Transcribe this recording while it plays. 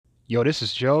Yo, this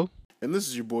is Joe. And this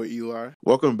is your boy Eli.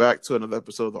 Welcome back to another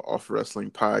episode of the Off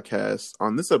Wrestling Podcast.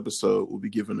 On this episode, we'll be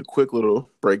giving a quick little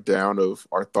breakdown of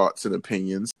our thoughts and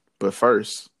opinions. But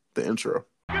first, the intro.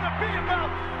 Gonna be about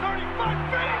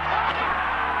 35 feet.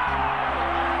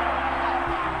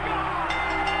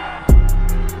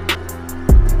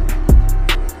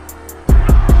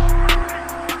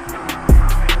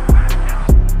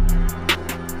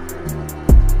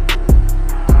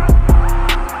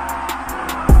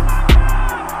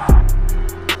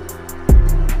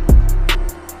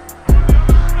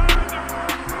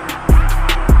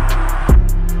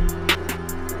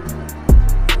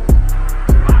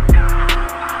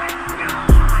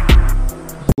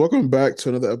 Welcome back to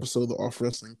another episode of the Off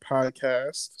Wrestling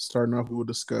Podcast. Starting off, we will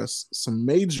discuss some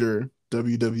major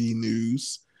WWE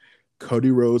news. Cody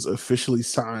Rhodes officially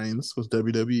signs with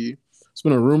WWE. It's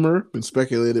been a rumor, been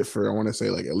speculated for, I want to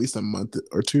say, like at least a month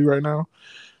or two right now.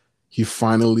 He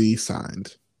finally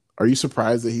signed. Are you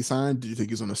surprised that he signed? Do you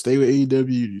think he's going to stay with AEW? Do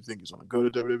you think he's going to go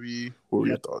to WWE? What were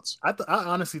your thoughts? I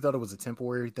honestly thought it was a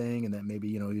temporary thing and that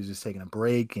maybe, he was just taking a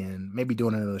break and maybe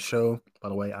doing another show. By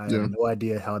the way, I have no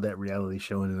idea how that reality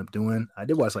show ended up doing. I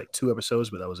did watch like 2 episodes,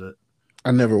 but that was it.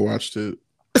 I never watched it.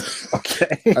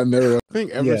 Okay. I think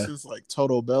ever since like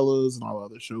Total Bellas and all the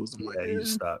other shows, I'm like, you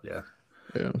just stopped.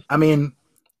 Yeah. I mean,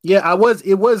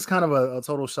 it was kind of a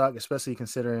total shock, especially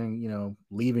considering,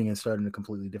 leaving and starting a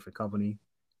completely different company.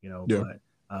 But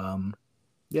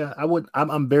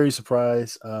I'm very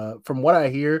surprised from what I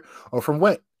hear, or from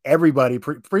what everybody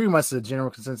pretty much the general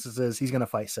consensus is, he's gonna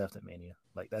fight Seth at Mania.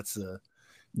 Like that's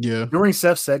during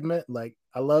Seth's segment. Like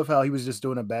I love how he was just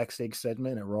doing a backstage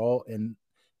segment at Raw and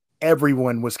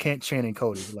everyone was chanting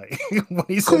Cody. Like when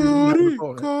he said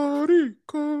Cody.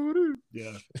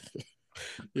 Yeah.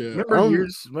 Yeah.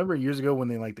 Remember years ago when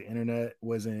the internet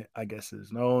wasn't, I guess,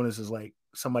 as known as like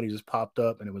somebody just popped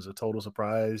up and it was a total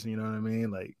surprise. You know what I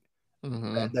mean? Like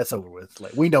that's over with.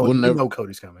 Like we know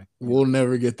Cody's coming. We'll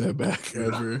never get that back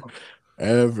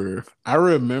ever. I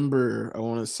remember, I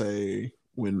want to say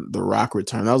when The Rock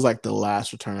returned, that was like the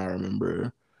last return I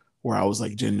remember where I was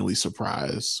like genuinely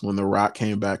surprised when The Rock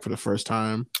came back for the first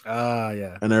time.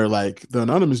 Yeah. And they're like, the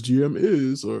anonymous GM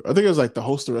is, or I think it was like the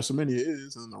host of WrestleMania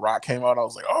is, and The Rock came out. I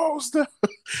was like, oh, snap.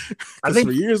 I think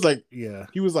for years,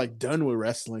 he was like done with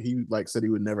wrestling. He like said he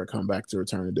would never come back to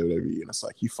return to WWE, and it's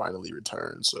like he finally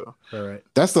returned. So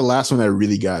that's the last one that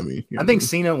really got me. I think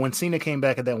when Cena came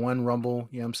back at that one Rumble,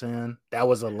 you know what I'm saying? That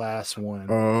was the last one.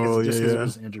 Oh, just because he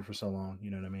was injured for so long. You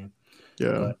know what I mean?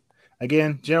 Yeah. But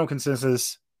again, general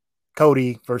consensus.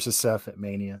 Cody versus Seth at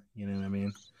Mania. You know what I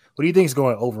mean? What do you think is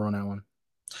going over on that one?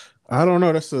 I don't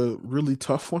know. That's a really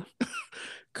tough one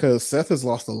because Seth has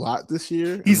lost a lot this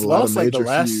year. He's lost like the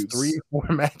last 3 or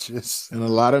 4 matches. And a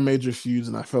lot of major feuds.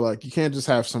 And I feel like you can't just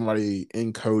have somebody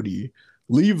in Cody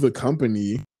leave the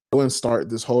company, go and start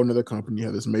this whole another company,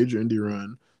 have this major indie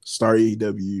run, start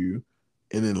AEW,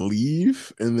 and then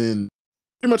leave. And then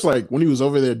pretty much like when he was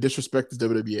over there, disrespected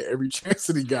WWE at every chance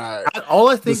that he got.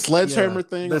 The sledgehammer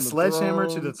thing, the sledgehammer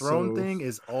to the throne thing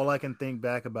is all I can think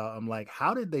back about. I'm like,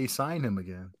 how did they sign him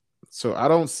again? So I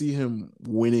don't see him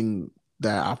winning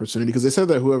that opportunity because they said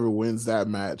that whoever wins that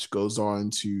match goes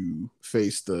on to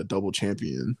face the double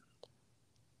champion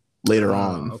later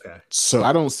on. Okay. So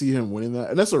I don't see him winning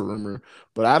that, and that's a rumor,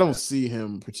 but I don't see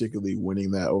him particularly winning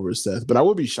that over Seth. But I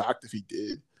would be shocked if he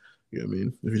did. You know what I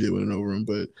mean? If he did win it over him,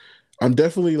 but I'm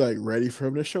definitely like ready for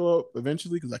him to show up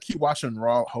eventually because I keep watching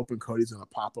Raw, hoping Cody's gonna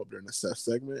pop up during the Seth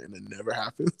segment, and it never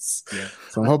happens. Yeah.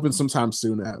 So I'm hoping sometime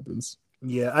soon it happens.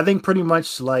 Yeah, I think pretty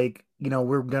much like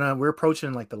we're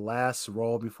approaching like the last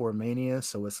Raw before Mania,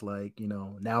 so it's like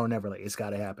now or never. Like it's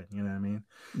got to happen. You know what I mean?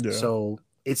 Yeah. So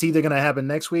it's either gonna happen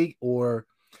next week or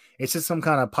it's just some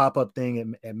kind of pop up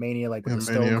thing at Mania, like with the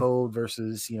Stone Cold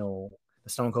versus the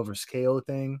Stone Cold versus KO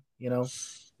thing.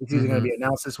 It's either going to be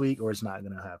announced this week or it's not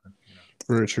going to happen.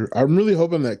 Very true. I'm really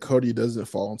hoping that Cody doesn't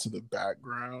fall into the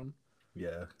background.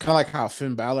 Yeah. Kind of like how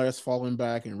Finn Balor has fallen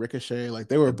back and Ricochet. Like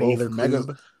they were both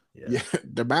mega. Yeah.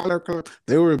 The Balor Club.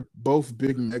 They were both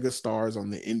big mega stars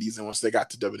on the indies. And once they got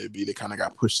to WWE, they kind of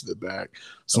got pushed to the back.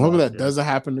 So I'm hoping that doesn't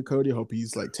happen to Cody. I hope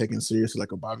he's like taken seriously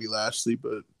like a Bobby Lashley,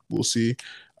 but we'll see.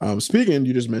 Speaking,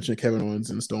 you just mentioned Kevin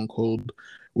Owens and Stone Cold.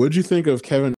 What did you think of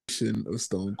Kevin Nation of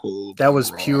Stone Cold That on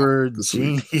was Raw pure this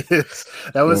week? genius.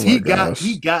 That was Oh my he gosh.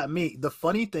 got me. The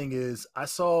funny thing is, I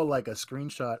saw like a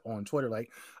screenshot on Twitter, like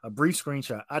a brief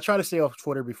screenshot. I try to stay off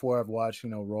Twitter before I've watched,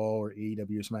 Raw or AEW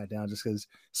or SmackDown, just because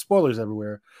spoilers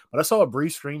everywhere. But I saw a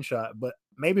brief screenshot. But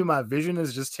maybe my vision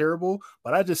is just terrible.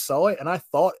 But I just saw it, and I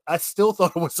still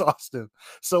thought it was Austin.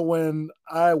 So when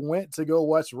I went to go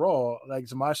watch Raw, like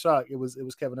to my shock, it was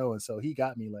Kevin Owens. So he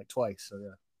got me like twice. So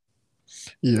yeah.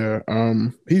 Yeah,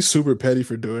 he's super petty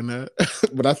for doing that,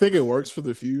 but I think it works for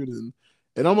the feud, and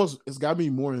it's got me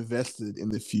more invested in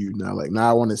the feud now. Like now,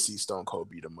 I want to see Stone Cold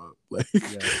beat him up.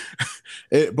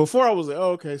 Like before, I was like,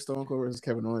 oh, okay, Stone Cold versus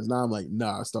Kevin Owens. Now I'm like,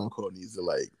 nah, Stone Cold needs to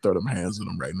like throw them hands with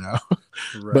him right now.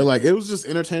 But Right. like, it was just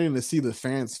entertaining to see the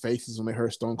fans' faces when they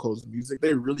heard Stone Cold's music.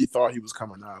 They really thought he was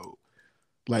coming out.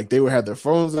 Like they would have their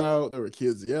phones out, there were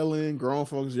kids yelling, grown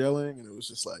folks yelling, and it was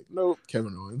just like, nope,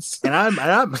 Kevin Owens. I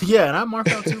marked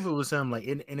out too if it was him. Like,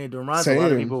 and it reminds a lot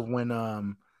of Same. people of when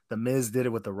the Miz did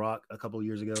it with The Rock a couple of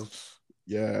years ago.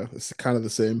 Yeah, it's kind of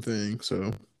the same thing.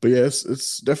 So, but yeah,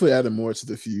 it's definitely adding more to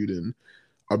the feud, and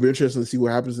I'll be interested to see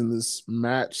what happens in this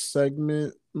match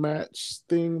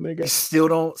thing they got. Still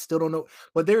don't know,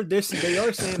 but they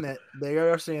are saying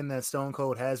that Stone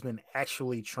Cold has been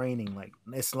actually training. Like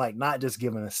it's like not just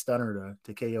giving a stunner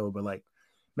to KO, but like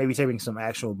maybe taking some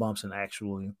actual bumps and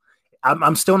actually.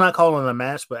 I'm still not calling it a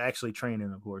match, but actually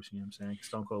training, of course. You know what I'm saying?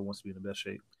 Stone Cold wants to be in the best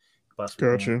shape possibly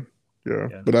Gotcha. can. Yeah.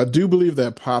 Yeah. But I do believe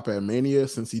that pop at Mania,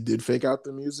 since he did fake out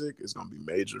the music, is going to be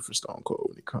major for Stone Cold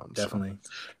when he comes. Definitely.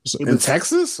 So in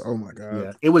Texas? Oh my God.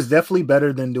 Yeah. It was definitely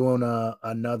better than doing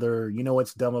another,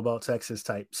 what's dumb about Texas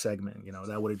type segment.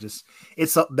 That would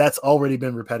have that's already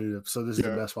been repetitive. So this is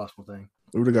the best possible thing.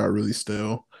 It would have got really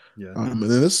stale. Yeah. And then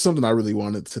this is something I really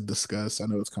wanted to discuss. I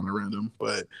know it's kind of random,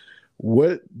 but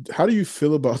how do you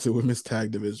feel about the women's tag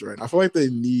division right now? I feel like they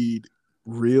need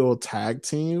real tag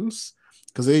teams.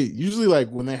 Because they usually like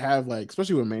when they have like,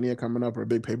 especially with Mania coming up or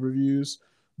big pay-per-views,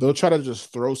 they'll try to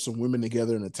just throw some women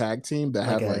together in a tag team that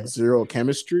have like zero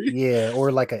chemistry. Yeah, or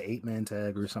like an 8-man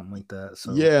tag or something like that.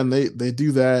 So yeah, and they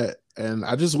do that. And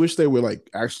I just wish they would like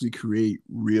actually create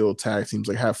real tag teams,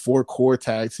 like have 4 core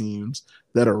tag teams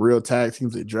that are real tag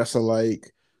teams. They dress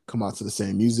alike, come out to the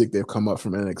same music. They've come up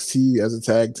from NXT as a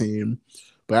tag team.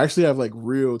 But actually have like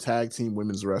real tag team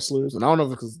women's wrestlers. And I don't know if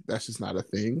because that's just not a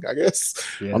thing, I guess,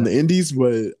 on the indies,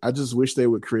 but I just wish they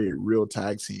would create real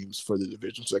tag teams for the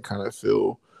divisions that kind of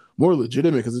feel more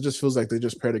legitimate because it just feels like they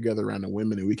just pair together around the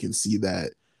women and we can see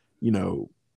that,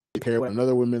 pair with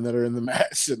other women that are in the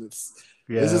match. And it's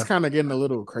just kind of getting a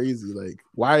little crazy. Like,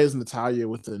 why is Natalya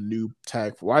with a new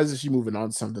tag? Why isn't she moving on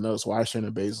to something else? Why is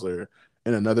Shayna Baszler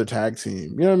in another tag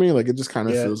team? You know what I mean? Like, it just kind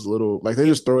of feels a little like they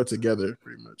just throw it together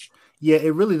pretty much. Yeah,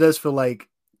 it really does feel like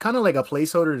kind of like a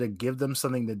placeholder to give them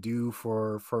something to do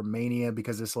for Mania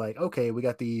because it's like, okay, we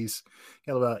got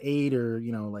about 8 or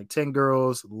like 10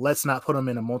 girls. Let's not put them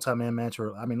in a multi-man match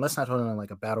let's not put them in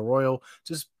like a battle royal.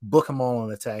 Just book them all on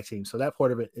the tag team. So that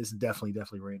part of it is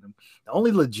definitely random. The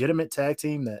only legitimate tag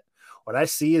team that what I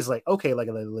see is like, okay, like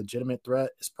a legitimate threat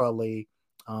is probably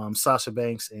Sasha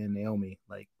Banks and Naomi.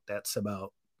 Like that's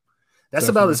about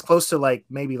as close to like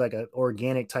maybe like an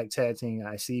organic type tag team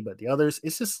I see, but the others,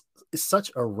 it's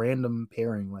such a random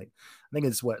pairing. Like I think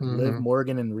it's Liv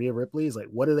Morgan and Rhea Ripley is like,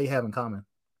 what do they have in common?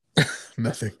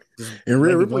 Nothing. And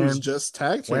Rhea Ripley was just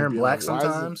tag champion. Wearing black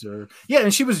sometimes,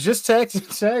 and she was just tagged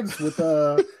with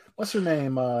what's her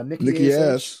name, Nikki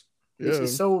Ash. Yeah.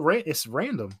 It's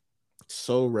random.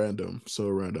 So random,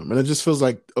 and it just feels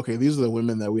like okay, these are the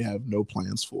women that we have no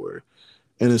plans for.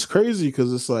 And it's crazy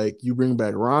because it's like you bring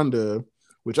back Ronda,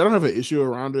 which I don't have an issue with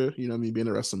Ronda, being at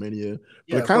WrestleMania,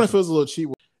 but it kind of feels a little cheap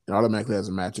and automatically has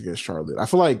a match against Charlotte. I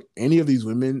feel like any of these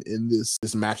women in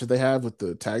this match that they have with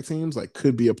the tag teams like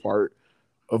could be a part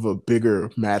of a bigger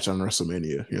match on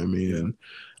WrestleMania. You know what I mean? Yeah. And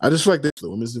I just feel like the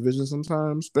women's division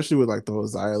sometimes, especially with like the whole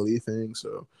Xia Li thing.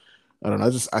 So I don't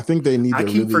know. I think they need to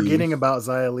keep forgetting about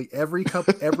Xia Li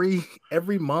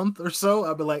every month or so.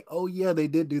 I'll be like, oh yeah, they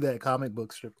did do that comic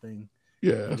book strip thing.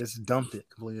 Yeah, and just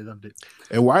completely dumped it.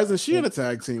 And why isn't she in a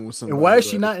tag team with somebody? And why is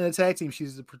she not in a tag team?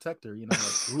 She's the protector,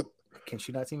 like, can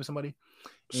she not team with somebody?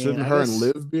 Shouldn't her and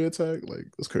Liv be a tag? Like,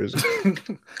 that's crazy.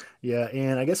 Yeah,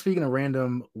 and I guess speaking of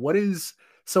random,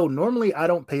 so normally I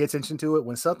don't pay attention to it.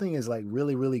 When something is like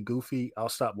really, really goofy, I'll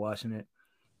stop watching it.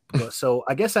 But so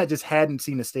I guess I just hadn't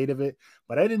seen the state of it,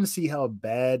 but I didn't see how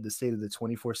bad the state of the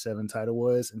 24/7 title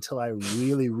was until I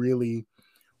really, really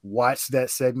watched that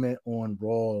segment on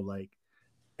Raw. Like,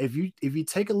 if you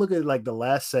take a look at like the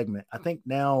last segment, I think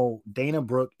now Dana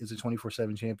Brooke is a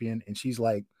 24/7 champion and she's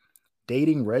like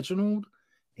dating Reginald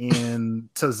and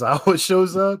Tozawa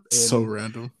shows up. And, so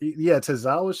random. Yeah,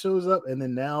 Tozawa shows up, and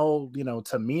then now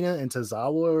Tamina and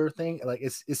Tozawa thing. Like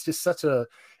it's just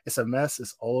it's a mess.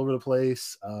 It's all over the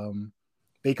place.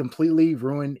 They completely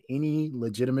ruined any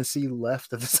legitimacy left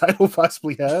that the title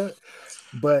possibly had.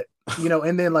 But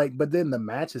and then the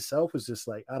match itself was just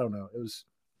like, I don't know.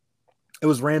 It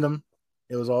was random.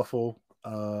 It was awful.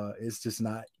 It's just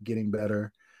not getting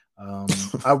better.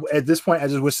 At this point, I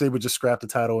just wish they would just scrap the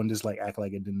title and just like act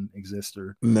like it didn't exist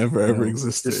or never ever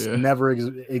existed. Yeah. Never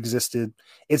existed.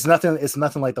 It's nothing. It's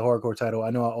nothing like the hardcore title.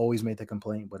 I know I always made the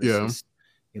complaint, but it's just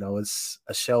it's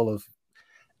a shell of.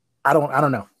 I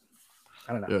don't know.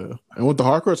 Yeah, and with the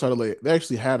hardcore title, they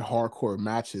actually had hardcore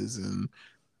matches and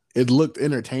it looked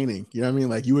entertaining. You know what I mean?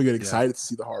 Like you would get excited to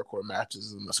see the hardcore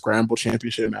matches and the scramble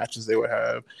championship matches they would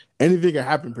have. Anything could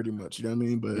happen pretty much. You know what I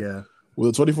mean? But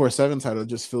with the 24/7 title, it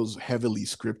just feels heavily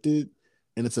scripted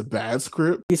and it's a bad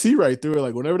script. You see right through it.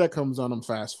 Like whenever that comes on, I'm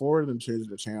fast forward and changing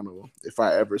the channel if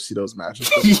I ever see those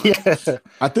matches.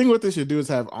 I think what they should do is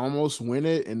have Almost win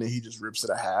it and then he just rips it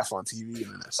a half on TV and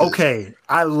then that's it.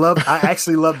 I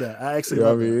actually love that. I actually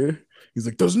love that. He's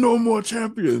like, there's no more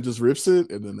champion, just rips it,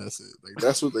 and then that's it. Like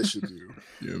that's what they should do.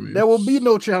 You know what I mean? There will be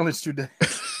no challenge today.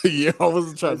 Yeah, I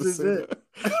wasn't trying to say that.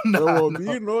 There will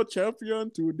be no champion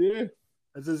today.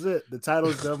 This is it. The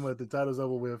title's done with. The title's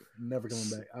over with. Never coming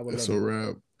back. I would. That's a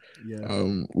wrap. Yeah.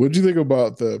 What do you think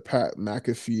about the Pat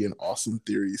McAfee and Austin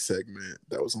Theory segment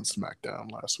that was on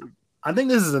SmackDown last week? I think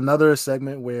this is another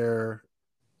segment where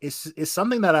it's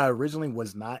something that I originally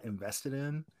was not invested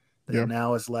in.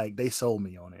 Now it's like they sold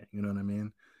me on it. You know what I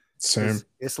mean? Same.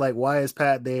 It's like, why is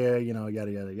Pat there? Yada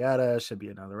yada yada. Should be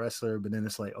another wrestler. But then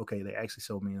it's like, okay, they actually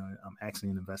sold me on it. I'm actually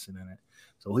invested in it.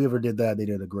 So whoever did that, they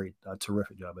did a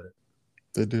terrific job at it.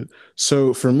 They did.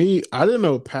 So for me, I didn't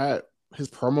know Pat, his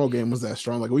promo game was that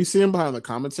strong. Like we see him behind the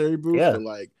commentary booth, but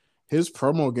like his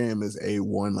promo game is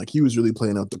A1. Like he was really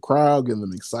playing up the crowd, getting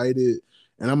them excited.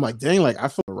 And I'm like, dang, like I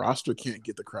feel the roster can't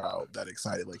get the crowd that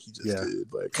excited like he just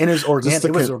did. Like, and it's organic.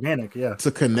 It was organic,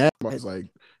 to connect. I was like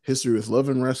history with love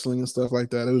and wrestling and stuff like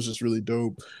that. It was just really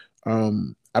dope.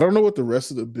 I don't know what the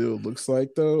rest of the build looks like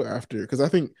though after, because I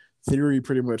think Theory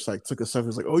pretty much like took a step.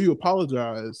 He's like, oh, you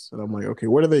apologize, and I'm like, okay,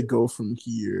 where do they go from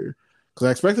here? Because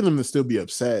I expected him to still be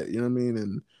upset. You know what I mean?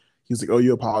 And he was like, oh,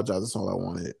 you apologize. That's all I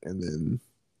wanted. And then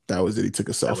that was it. He took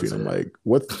a selfie, and I'm like,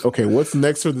 what's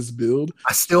next for this build?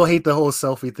 I still hate the whole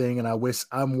selfie thing, and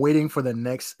I'm waiting for the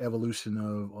next evolution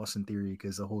of Austin Theory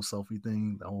because the whole selfie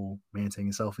thing, the whole man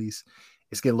taking selfies,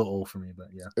 it's getting a little old for me. But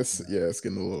it's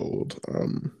getting a little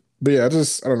old. But yeah, I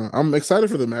don't know. I'm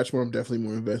excited for the match more. I'm definitely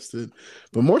more invested,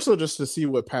 but more so just to see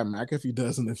what Pat McAfee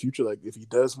does in the future. Like if he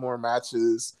does more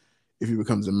matches, if he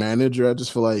becomes a manager, I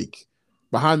just feel like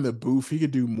behind the booth he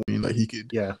could do more. Like he could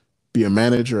be a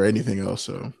manager or anything else.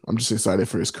 So I'm just excited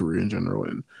for his career in general,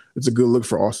 and it's a good look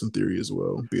for Austin Theory as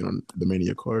well, being on the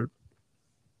Mania card.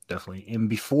 Definitely. And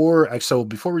before we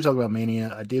talk about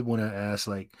Mania, I did want to ask,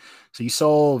 like, so you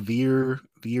saw Veer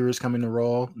is coming to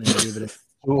Raw, and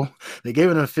they gave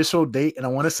it an official date, and I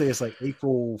want to say it's like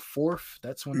April 4th.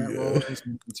 That's when that Raw is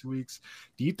in 2 weeks.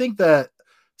 Do you think that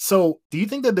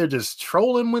they're just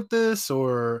trolling with this,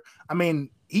 or I mean,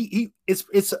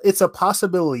 it's a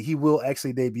possibility he will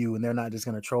actually debut, and they're not just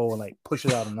gonna troll and like push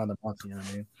it out another month. You know what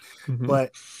I mean? Mm-hmm.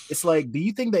 But it's like, do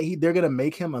you think that they're gonna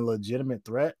make him a legitimate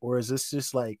threat, or is this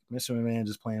just like Mr. McMahon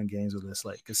just playing games with this?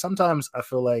 Like, because sometimes I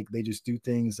feel like they just do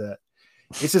things that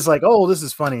it's just like, oh, this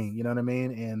is funny. You know what I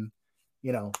mean? And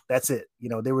that's it.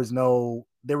 There was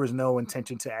no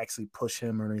intention to actually push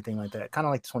him or anything like that. Kind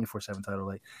of like the 24/7 title.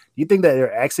 Like, do you think that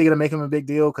they're actually gonna make him a big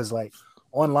deal? Because like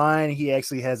online, he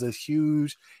actually has a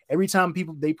huge. Every time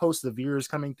they post the viewers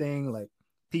coming thing, like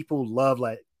people love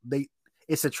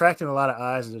it's attracting a lot of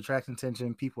eyes, it's attracting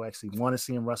attention. People actually want to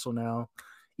see him wrestle now,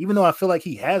 even though I feel like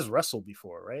he has wrestled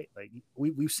before, right? Like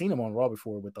we've seen him on Raw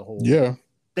before with the whole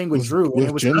thing with Drew, and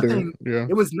it was nothing. Yeah.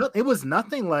 It was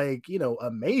nothing like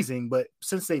amazing. But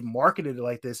since they marketed it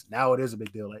like this, now it is a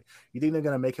big deal. Like, you think they're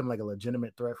gonna make him like a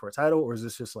legitimate threat for a title, or is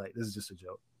this just a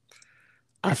joke?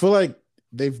 I feel like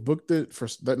they've booked it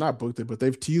not booked it, but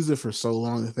they've teased it for so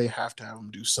long that they have to have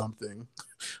him do something.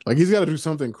 Like he's got to do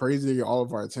something crazy to get all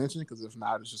of our attention, because if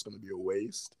not, it's just going to be a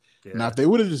waste. Yeah. Now, if they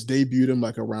would have just debuted him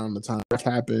like around the time it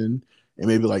happened, and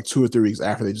maybe like 2 or 3 weeks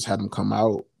after they just had him come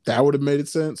out, that would have made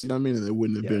sense. You know what I mean? And it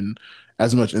wouldn't have been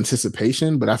as much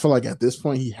anticipation. But I feel like at this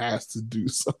point, he has to do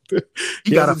something.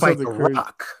 He got to fight the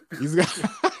Rock. He's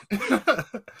got,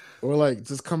 or like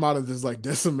just come out and just like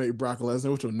decimate Brock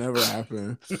Lesnar, which will never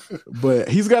happen. But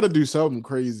he's got to do something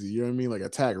crazy. You know what I mean? Like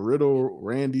attack Riddle,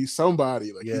 Randy,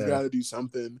 somebody. Like he's got to do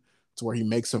something to where he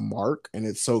makes a mark, and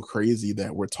it's so crazy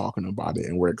that we're talking about it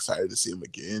and we're excited to see him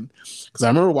again. Because I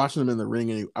remember watching him in the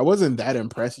ring, and I wasn't that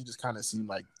impressed. He just kind of seemed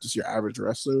like just your average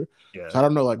wrestler. Yeah. So I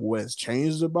don't know like what has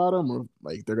changed about him, or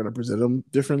like they're gonna present him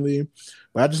differently.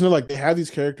 But I just know like they have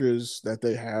these characters that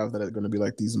they have that are gonna be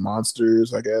like these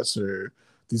monsters, I guess, or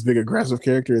these big aggressive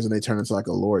characters, and they turn into like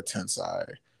a Lord Tensai.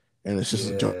 And it's just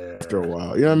a joke after a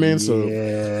while. You know what I mean? So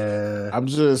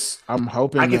I'm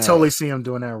hoping I could totally see him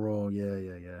doing that role.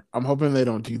 Yeah. I'm hoping they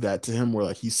don't do that to him where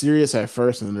like he's serious at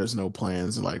first and then there's no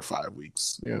plans in like 5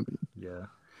 weeks. You know what I mean? Yeah.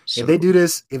 So, if they do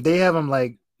this, if they have him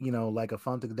like, like a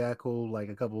Funkadactyl, like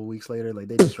a couple of weeks later, like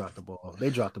they just dropped the ball. They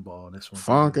dropped the ball on this one.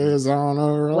 Funk is on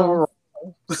a roll.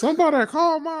 Somebody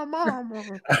call my mama.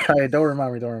 All right, don't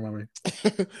remind me.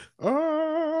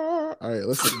 All right,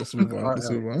 let's move on.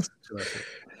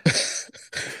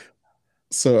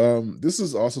 So this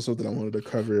is also something I wanted to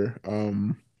cover.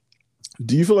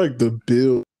 Do you feel like the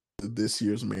build of this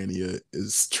year's Mania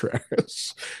is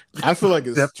trash? I feel like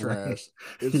it's trash.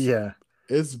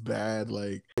 It's bad.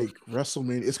 Like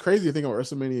WrestleMania. It's crazy to think about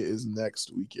WrestleMania is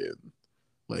next weekend.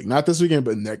 Like not this weekend,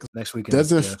 but next weekend.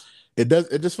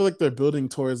 It just feel like they're building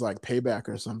towards like Payback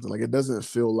or something. Like it doesn't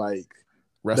feel like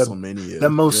WrestleMania. The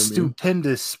most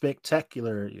stupendous,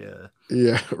 spectacular. Yeah.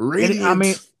 And, I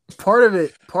mean, part of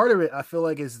it, I feel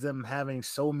like is them having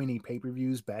so many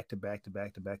pay-per-views back to back.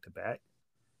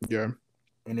 Yeah.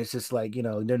 And it's just like,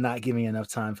 they're not giving enough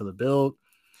time for the build.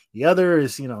 The other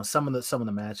is, some of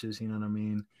the matches, you know what I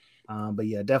mean? But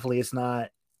yeah, definitely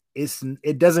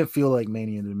it doesn't feel like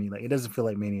Mania to me. Like it doesn't feel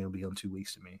like Mania will be on 2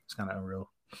 weeks to me. It's kind of unreal.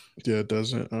 Yeah, it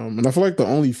doesn't. And I feel like the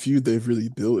only feud they've really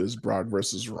built is Brock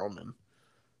versus Roman.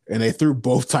 And they threw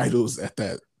both titles at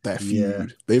that feud.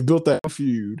 Yeah. They've built that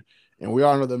feud. And we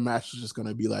all know the match is just going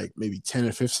to be like maybe 10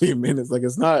 or 15 minutes. Like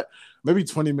it's not, maybe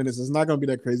 20 minutes. It's not going to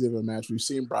be that crazy of a match. We've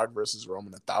seen Brock versus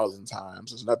Roman 1,000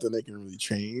 times. There's nothing they can really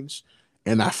change.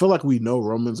 And I feel like we know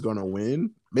Roman's going to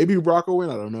win. Maybe Brock will win.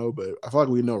 I don't know. But I feel like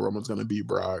we know Roman's going to beat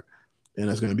Brock. And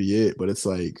that's going to be it. But it's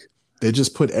like they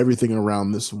just put everything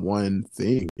around this one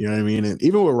thing. You know what I mean? And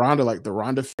even with Ronda, like the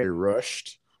Ronda Faye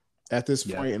rushed at this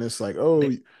point. And it's like, oh,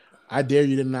 I dare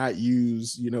you to not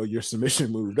use, your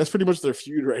submission move. That's pretty much their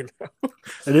feud right now.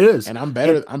 It is. And I'm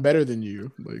better than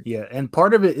you. Like, yeah. And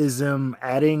part of it is them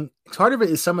part of it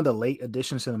is some of the late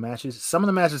additions to the matches. Some of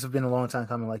the matches have been a long time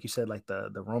coming, like you said, like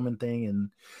the Roman thing and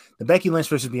the Becky Lynch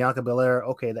versus Bianca Belair.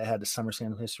 Okay, that had the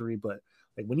SummerSlam history, but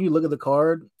like when you look at the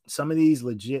card, some of these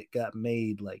legit got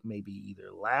made like maybe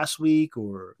either last week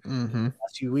or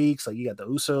last few weeks. Like you got the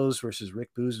Usos versus Rick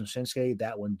Boogs and Shinsuke.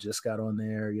 That one just got on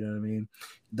there. You know what I mean?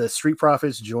 The Street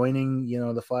Profits joining,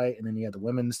 the fight, and then you got the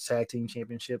Women's Tag Team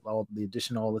Championship. All the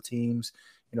addition, all the teams.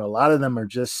 A lot of them are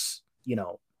just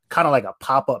kind of like a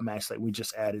pop-up match like we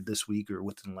just added this week or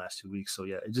within the last 2 weeks. So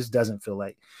yeah, it just doesn't feel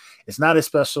like it's not as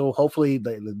special. Hopefully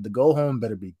the go home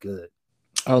better be good.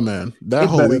 Oh man, that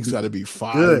whole week's got to be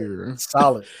fire. Good.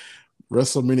 Solid.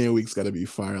 WrestleMania week's got to be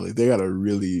fire. Like they got to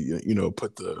really,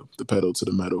 put the pedal to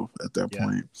the metal at that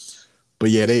point.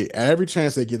 But yeah, at every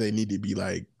chance they get, they need to be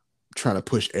like trying to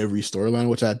push every storyline,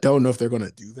 which I don't know if they're going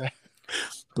to do that.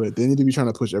 But they need to be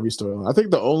trying to push every storyline. I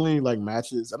think the only like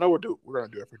matches, I know we're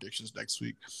going to do our predictions next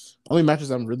week. Only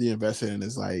matches I'm really invested in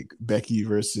is like Becky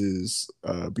versus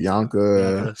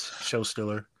Bianca. Show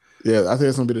stiller. Yeah, I think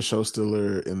it's gonna be the show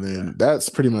stiller, and then that's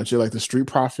pretty much it. Like the Street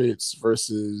Profits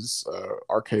versus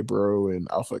RK Bro and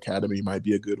Alpha Academy might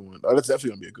be a good one. Oh, that's definitely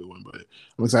gonna be a good one, but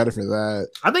I'm excited for that.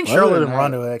 I think Charlotte and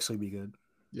Ronda will actually be good.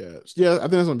 Yeah, I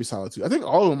think that's gonna be solid too. I think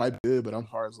all of them might be good, but I'm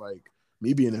far as like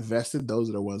me being invested, those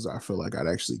are the ones I feel like I'd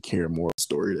actually care more about the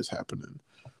story that's happening.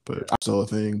 But that's the whole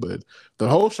thing. But the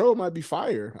whole show might be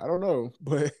fire. I don't know,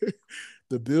 but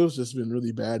the build's just been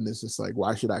really bad, and it's just like,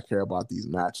 why should I care about these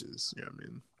matches? You know what I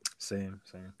mean? Same.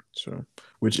 So,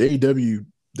 which AEW,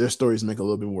 their stories make a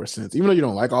little bit more sense, even though you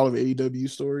don't like all of AEW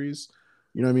stories.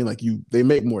 You know what I mean? Like they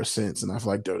make more sense, and I feel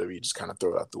like WWE just kind of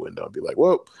throw it out the window and be like,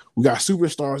 "Well, we got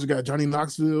superstars. We got Johnny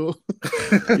Knoxville."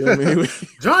 You know what I mean?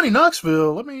 Johnny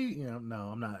Knoxville. Let me, no,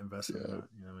 I'm not invested in that.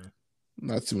 You know what I mean?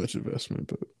 Not too much investment,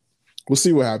 but we'll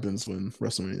see what happens when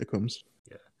WrestleMania comes.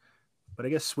 Yeah, but I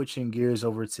guess switching gears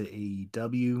over to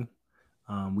AEW.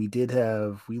 We did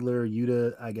have Wheeler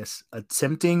Yuta, I guess,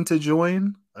 attempting to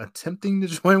join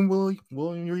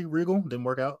William Regal. Didn't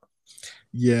work out.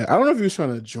 Yeah, I don't know if he was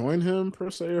trying to join him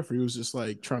per se, or if he was just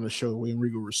like trying to show William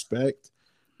Regal respect.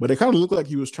 But it kind of looked like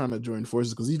he was trying to join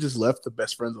forces because he just left the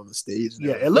best friends on the stage.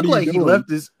 Yeah, it looked like he left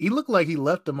this. He looked like he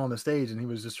left them on the stage, and he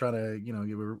was just trying to,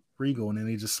 give a Regal, and then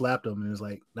he just slapped him, and it was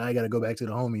like, now I got to go back to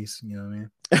the homies. You know what I mean?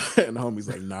 And the homies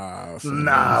like, nah,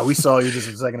 nah, we saw you just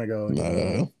a second ago.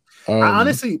 Nah.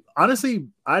 Um, honestly,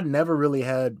 I never really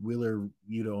had Wheeler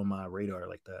Yuta on my radar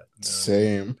like that. You know what I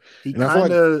mean? same. He And I feel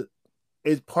kind like of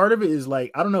is part of it is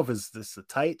like I don't know if it's this the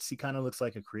tights. He kind of looks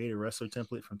like a creative wrestler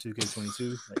template from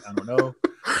 2K22. Like I don't know.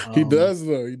 he Um, does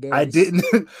though. He I does.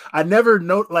 didn't. I never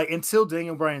know like until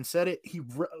Daniel Bryan said it. He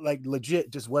like legit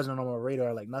just wasn't on my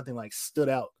radar. Like nothing like stood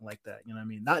out like that. You know what I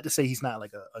mean? Not to say he's not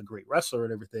like a great wrestler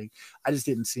and everything. I just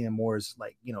didn't see him more as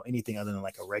like anything other than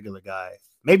like a regular guy.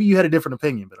 Maybe you had a different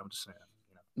opinion, but I'm just saying.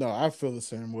 No, I feel the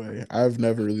same way. I've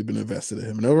never really been invested in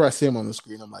him. Whenever I see him on the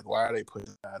screen, I'm like, why are they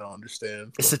putting that? I don't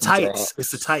understand. It's the tights.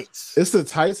 It's the tights. It's the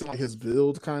tights and like his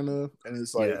build kind of, and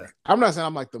it's like Yeah. I'm not saying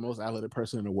I'm like the most athletic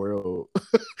person in the world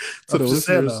to I'm the just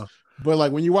saying listeners, though. but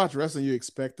like when you watch wrestling, you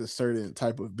expect a certain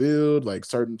type of build, like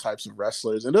certain types of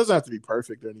wrestlers. It doesn't have to be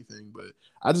perfect or anything, but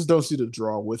I just don't see the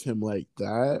draw with him like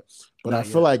that. But I Not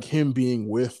feel yet. like him being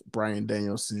with Bryan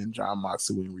Danielson, John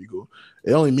Moxley, and Regal,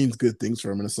 it only means good things for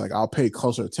him. And it's like I'll pay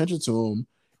closer attention to him,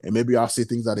 and maybe I'll see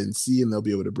things I didn't see, and they'll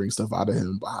be able to bring stuff out of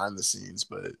him behind the scenes.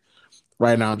 But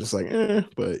right now, I'm just like,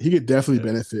 but he could definitely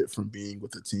benefit from being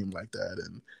with a team like that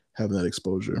and having that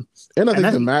exposure. And I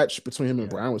think the match between him and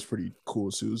Bryan was pretty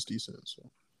cool too. It was decent. So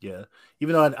yeah,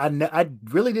 even though I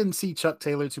really didn't see Chuck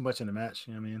Taylor too much in the match.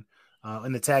 You know what I mean?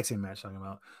 In the tag team match, talking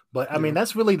about. But I mean,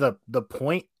 that's really the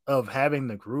point of having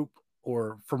the group,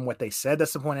 or from what they said,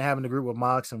 that's the point of having the group with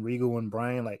Mox and Regal and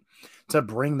Bryan, like to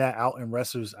bring that out in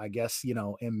wrestlers, I guess,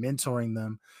 and mentoring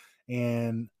them.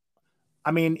 And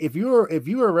I mean, if you were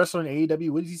a wrestler in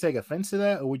AEW, would you take offense to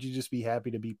that, or would you just be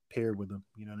happy to be paired with them?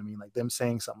 You know what I mean? Like them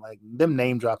saying something like them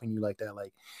name dropping you like that,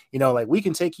 like like we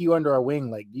can take you under our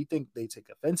wing. Like, do you think they take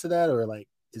offense to that, or like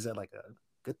is that like a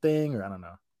good thing, or I don't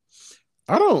know?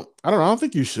 I don't know. I don't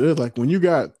think you should. Like when you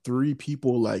got three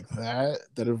people like that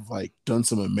have like done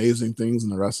some amazing things in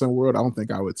the wrestling world, I don't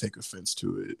think I would take offense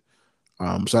to it.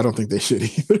 So I don't think they should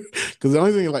either. Because the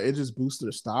only thing like it just boosts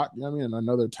their stock. You know what I mean? And I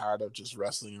know they're tired of just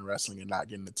wrestling and not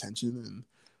getting attention.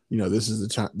 And this is the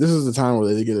time. This is the time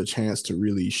where they get a chance to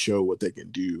really show what they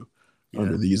can do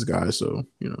under these guys. So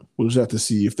we'll just have to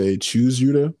see if they choose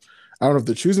you to. I don't know if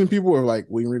they're choosing people or like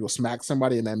William Regal smack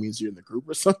somebody and that means you're in the group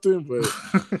or something. But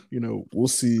we'll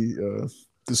see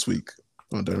this week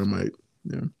on Dynamite.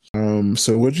 Yeah.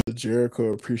 So what you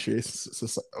Jericho Appreciation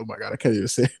Society? Oh my god, I can't even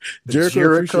say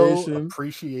Jericho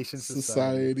Appreciation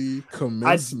Society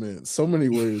commencement. So many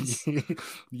words.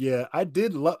 Yeah, I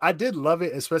did love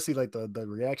it, especially like the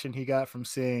reaction he got from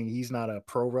saying he's not a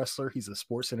pro wrestler, he's a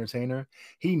sports entertainer.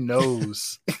 He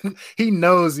knows he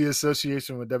knows the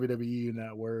association with WWE in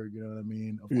that word, you know what I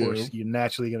mean? Of course, you're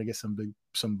naturally gonna get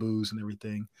some boos and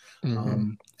everything.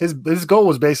 Mm-hmm. His goal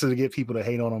was basically to get people to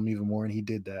hate on him even more, and he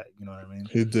did that, you know what I mean?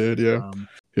 He did, yeah.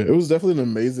 Yeah, it was definitely an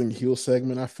amazing heel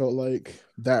segment. I felt like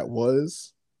that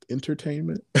was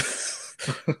entertainment.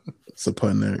 It's a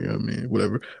pun there, you know what I mean?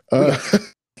 Whatever.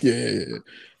 Yeah.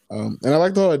 And I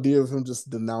like the whole idea of him just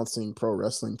denouncing pro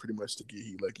wrestling pretty much to get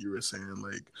heat, like you were saying.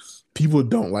 Like people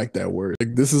don't like that word.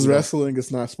 Like this is wrestling,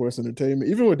 it's not sports entertainment.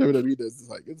 Even what WWE does, it's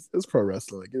like it's pro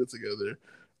wrestling. Like get it together.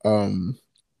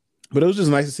 But it was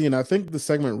just nice to see, and I think the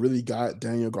segment really got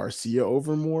Daniel Garcia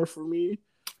over more for me.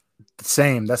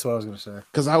 Same. That's what I was gonna say.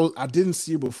 Because I didn't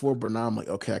see it before, but now I'm like,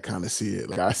 okay, I kind of see it.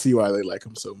 Like I see why they like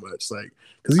him so much. Like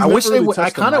because I wish they would. I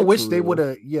kind of wish they would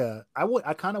have. Yeah,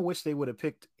 I kind of wish they would have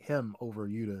picked him over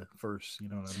Yuta first. You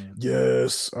know what I mean?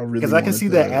 Yes, I really because I can see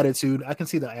that attitude. I can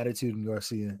see the attitude in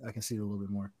Garcia. I can see it a little bit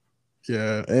more.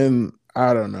 Yeah, and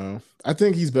I don't know. I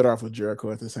think he's better off with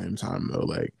Jericho at the same time though.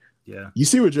 Like, yeah, you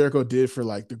see what Jericho did for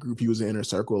like the group he was in Inner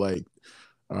Circle, like.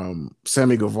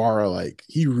 Sammy Guevara, like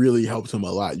he really helped him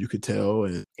a lot. You could tell,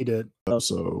 and he did.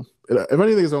 So, if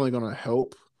anything, is only going to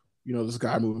help, this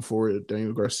guy moving forward,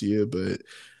 Daniel Garcia. But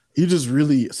he just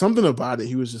really something about it.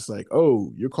 He was just like,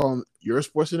 "Oh, you're a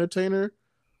sports entertainer?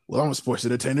 Well, I'm a sports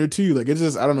entertainer too." Like it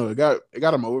just, I don't know, it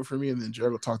got him over for me. And then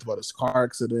Jericho talked about his car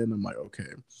accident. I'm like,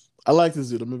 okay, I like this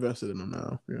dude. I'm invested in him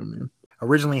now. You know what I mean?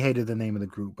 Originally hated the name of the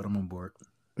group, but I'm on board.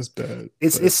 It's bad.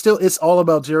 It's all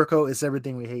about Jericho. It's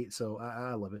everything we hate. So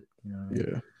I love it. You know what I mean?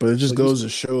 Yeah, but it just goes to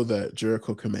show that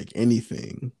Jericho can make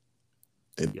anything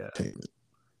entertainment.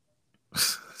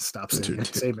 Stop saying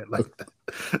entertainment like that.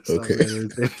 Okay.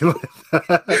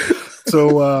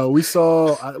 So we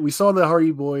saw the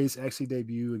Hardy Boys actually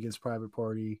debut against Private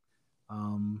Party.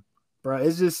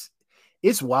 Bro,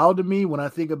 it's wild to me when I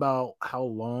think about how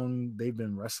long they've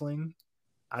been wrestling.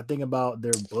 I think about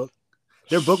their book.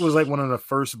 Their book was like one of the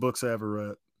first books I ever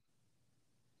read.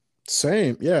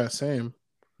 Same. Yeah. You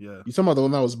talking about the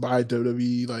one that was by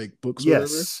WWE, like books?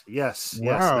 Yes. Wow. Yes.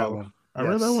 That one. I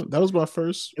read that one. That was my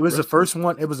first. It was the first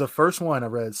one. It was the first one I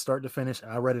read start to finish.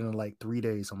 I read it in like 3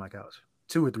 days on my couch.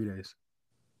 2 or 3 days.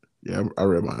 Yeah, I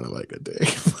read mine in like a day.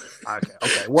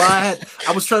 Okay. Well,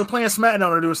 I was trying to play SmackDown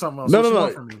or do something else. No, what no, you no.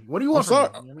 want from me? What do you want from me? You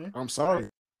know what I mean? I'm sorry.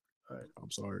 Right.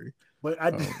 I'm sorry. But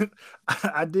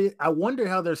I did. I wonder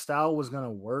how their style was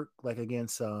gonna work, like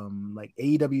against like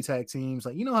AEW tag teams.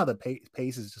 Like, you know how the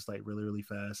pace is just like really really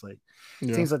fast. Like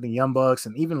teams like the Young Bucks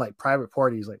and even like Private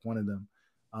Party is like one of them.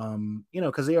 You know,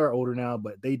 because they are older now,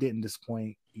 but they didn't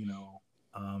disappoint. You know,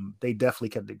 they definitely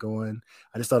kept it going.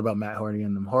 I just thought about Matt Hardy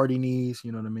and them Hardy knees.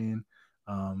 You know what I mean?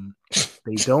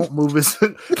 They don't move as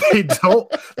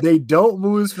they don't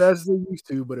move as fast as they used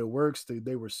to, but it works.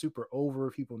 They were super over.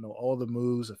 People know all the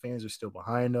moves. The fans are still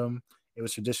behind them. It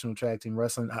was traditional tag team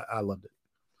wrestling. I loved it.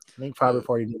 I think Private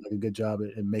Party did like a good job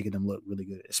at making them look really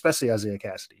good, especially Isaiah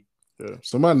Cassidy. Yeah.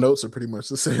 So my notes are pretty much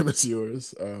the same as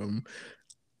yours.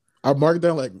 I marked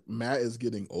down like Matt is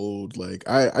getting old. Like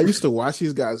I used to watch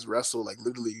these guys wrestle like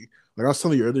literally. Like I was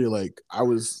telling you earlier, like I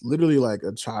was literally like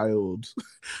a child,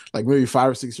 like maybe 5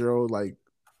 or 6 year old, like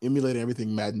emulating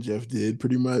everything Matt and Jeff did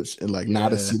pretty much. And like now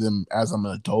to see them as I'm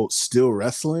an adult still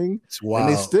wrestling, and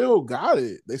they still got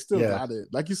it. They still got it.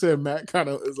 Like you said, Matt kind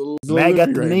of is a little Matt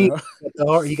got the right knee.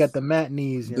 now. He got the Matt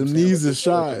knees. The knees is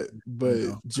shot,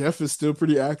 but Jeff is still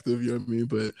pretty active. You know what I mean?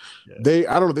 But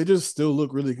I don't know. They just still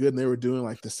look really good, and they were doing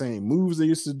like the same moves they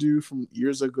used to do from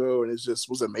years ago, and it just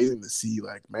was amazing to see.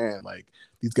 Like, man, like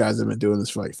these guys have been doing this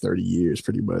for like 30 years,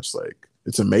 pretty much. Like,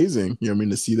 it's amazing. You know what I mean?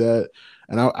 To see that,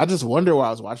 and I just wonder while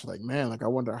I was watching, like, man, like I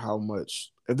wonder how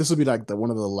much if this will be like one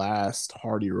of the last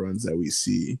Hardy runs that we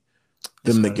see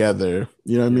them together.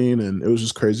 You know what I mean? And it was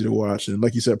just crazy to watch. And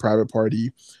like you said, Private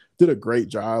Party did a great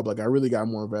job. Like I really got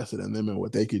more invested in them and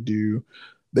what they could do.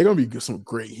 They're gonna be some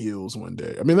great heels one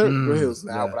day. I mean, they're heels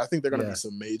now, but I think they're gonna be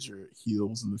some major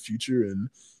heels in the future and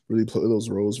really play those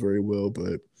roles very well.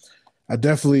 But I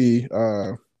definitely,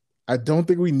 I don't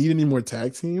think we need any more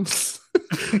tag teams.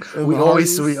 we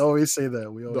always say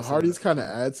that. The Hardys kind of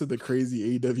add to the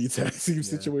crazy AEW tag team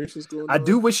situations going on. I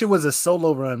do wish it was a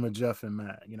solo run with Jeff and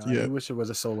Matt. You know, I do wish it was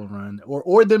a solo run,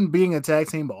 or them being a tag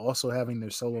team, but also having their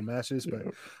solo matches. But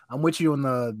I'm with you on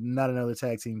the not another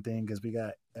tag team thing because we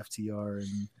got FTR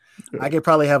and I could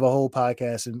probably have a whole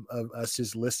podcast of us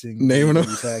just listing naming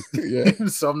them.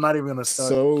 So I'm not even gonna start.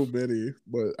 So many,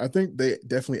 but I think they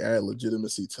definitely add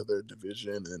legitimacy to their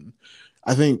division, and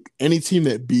I think any team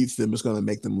that beats them is going to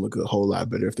make them look a whole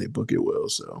lot better if they book it well.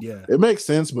 So it makes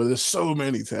sense, but there's so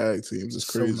many tag teams, it's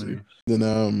crazy.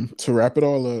 Then to wrap it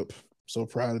all up, so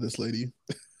proud of this lady.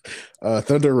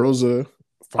 Thunder Rosa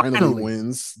finally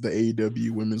wins the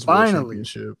AEW Women's World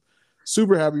Championship.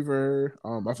 Super happy for her.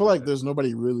 I feel like there's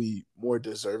nobody really more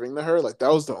deserving than her. Like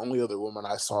that was the only other woman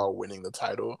I saw winning the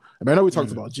title. I mean, I know we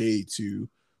talked about Jade too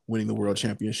winning the world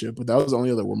championship, but that was the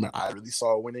only other woman I really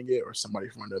saw winning it, or somebody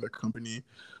from another company.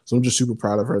 So I'm just super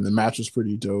proud of her. And the match was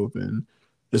pretty dope, and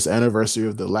this anniversary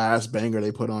of the last banger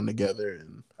they put on together,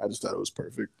 and I just thought it was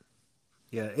perfect.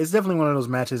 Yeah, it's definitely one of those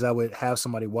matches I would have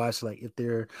somebody watch, like if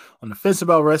they're on the fence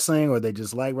about wrestling or they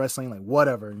just like wrestling, like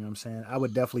whatever, you know what I'm saying? I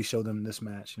would definitely show them this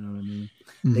match, you know what I mean?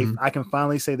 Mm-hmm. I can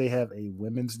finally say they have a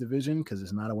women's division because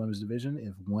it's not a women's division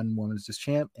if one woman's just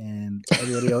champ and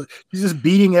everybody else, she's just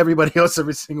beating everybody else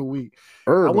every single week.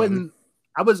 I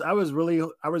was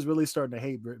really starting to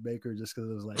hate Britt Baker just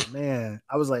because it was like, man,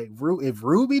 I was like, if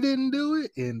Ruby didn't do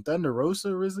it and Thunder Rosa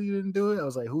originally didn't do it, I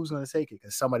was like, who's going to take it?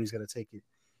 Because somebody's going to take it.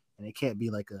 And it can't be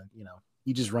like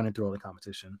you just running through all the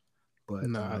competition. But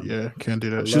can't do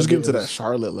that. She was getting to that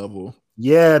Charlotte level.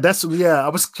 Yeah, I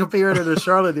was comparing her to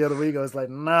Charlotte the other week. I was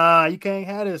like, nah, you can't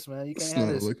have this, man. You can't have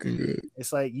this. Looking good.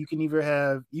 It's like you can either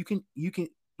have you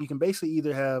can basically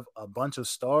either have a bunch of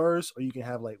stars or you can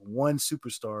have like one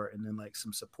superstar and then like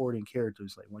some supporting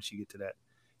characters. Like once you get to that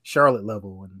Charlotte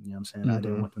level, and you know what I'm saying, I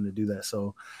didn't want them to do that.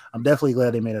 So I'm definitely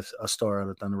glad they made a star out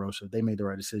of Thunder Rosa. They made the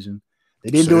right decision. They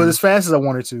didn't do it as fast as I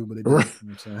wanted to, but they did. You know what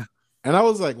I'm saying? And I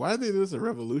was like, why did they do this at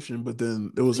Revolution? But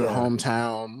then it was her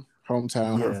hometown.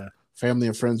 Her family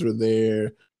and friends were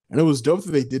there. And it was dope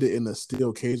that they did it in a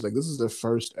steel cage. Like, this is their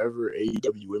first ever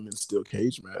AEW women's steel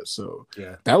cage match. So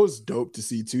that was dope to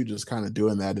see, too, just kind of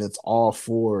doing that. And it's all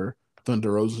for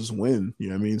Thunder Rosa's win. You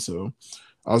know what I mean? So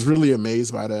I was really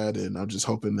amazed by that. And I'm just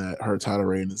hoping that her title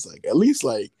reign is, like, at least,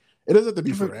 like, it doesn't have to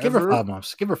be forever. Give her 5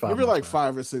 months. Give her 5 months. Give her like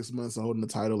 5 or 6 months of holding the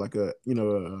title, like a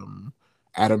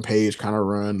Adam Page kind of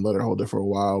run. Let her hold it for a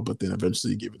while, but then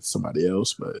eventually give it to somebody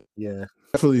else. But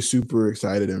definitely super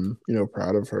excited and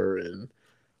proud of her. And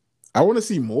I want to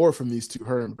see more from these two.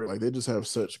 Her and Britt, like they just have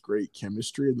such great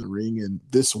chemistry in the ring, and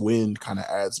this win kind of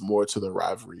adds more to the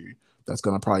rivalry that's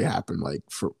gonna probably happen like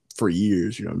for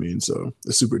years. You know what I mean? So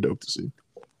it's super dope to see.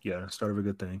 Yeah, start of a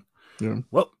good thing. Yeah.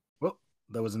 Well,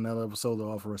 that was another episode of the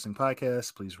Off Wrestling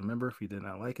Podcast. Please remember, if you did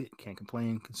not like it, can't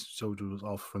complain, because Soju was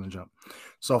off from the jump.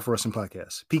 It's Off Wrestling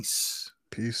Podcast. Peace.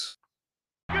 Peace.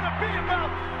 Gonna be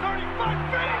about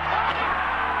 35 feet.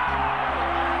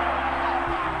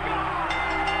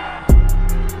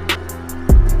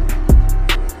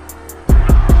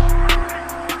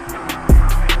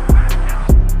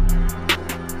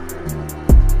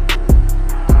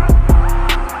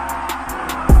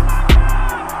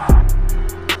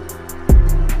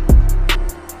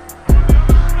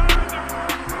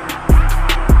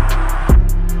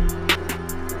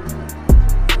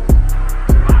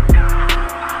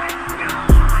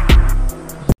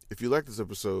 If you like this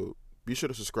episode, be sure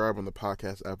to subscribe on the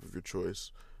podcast app of your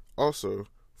choice. Also,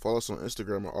 follow us on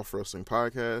Instagram at Off Wrestling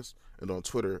Podcast and on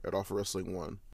Twitter at Off Wrestling 1.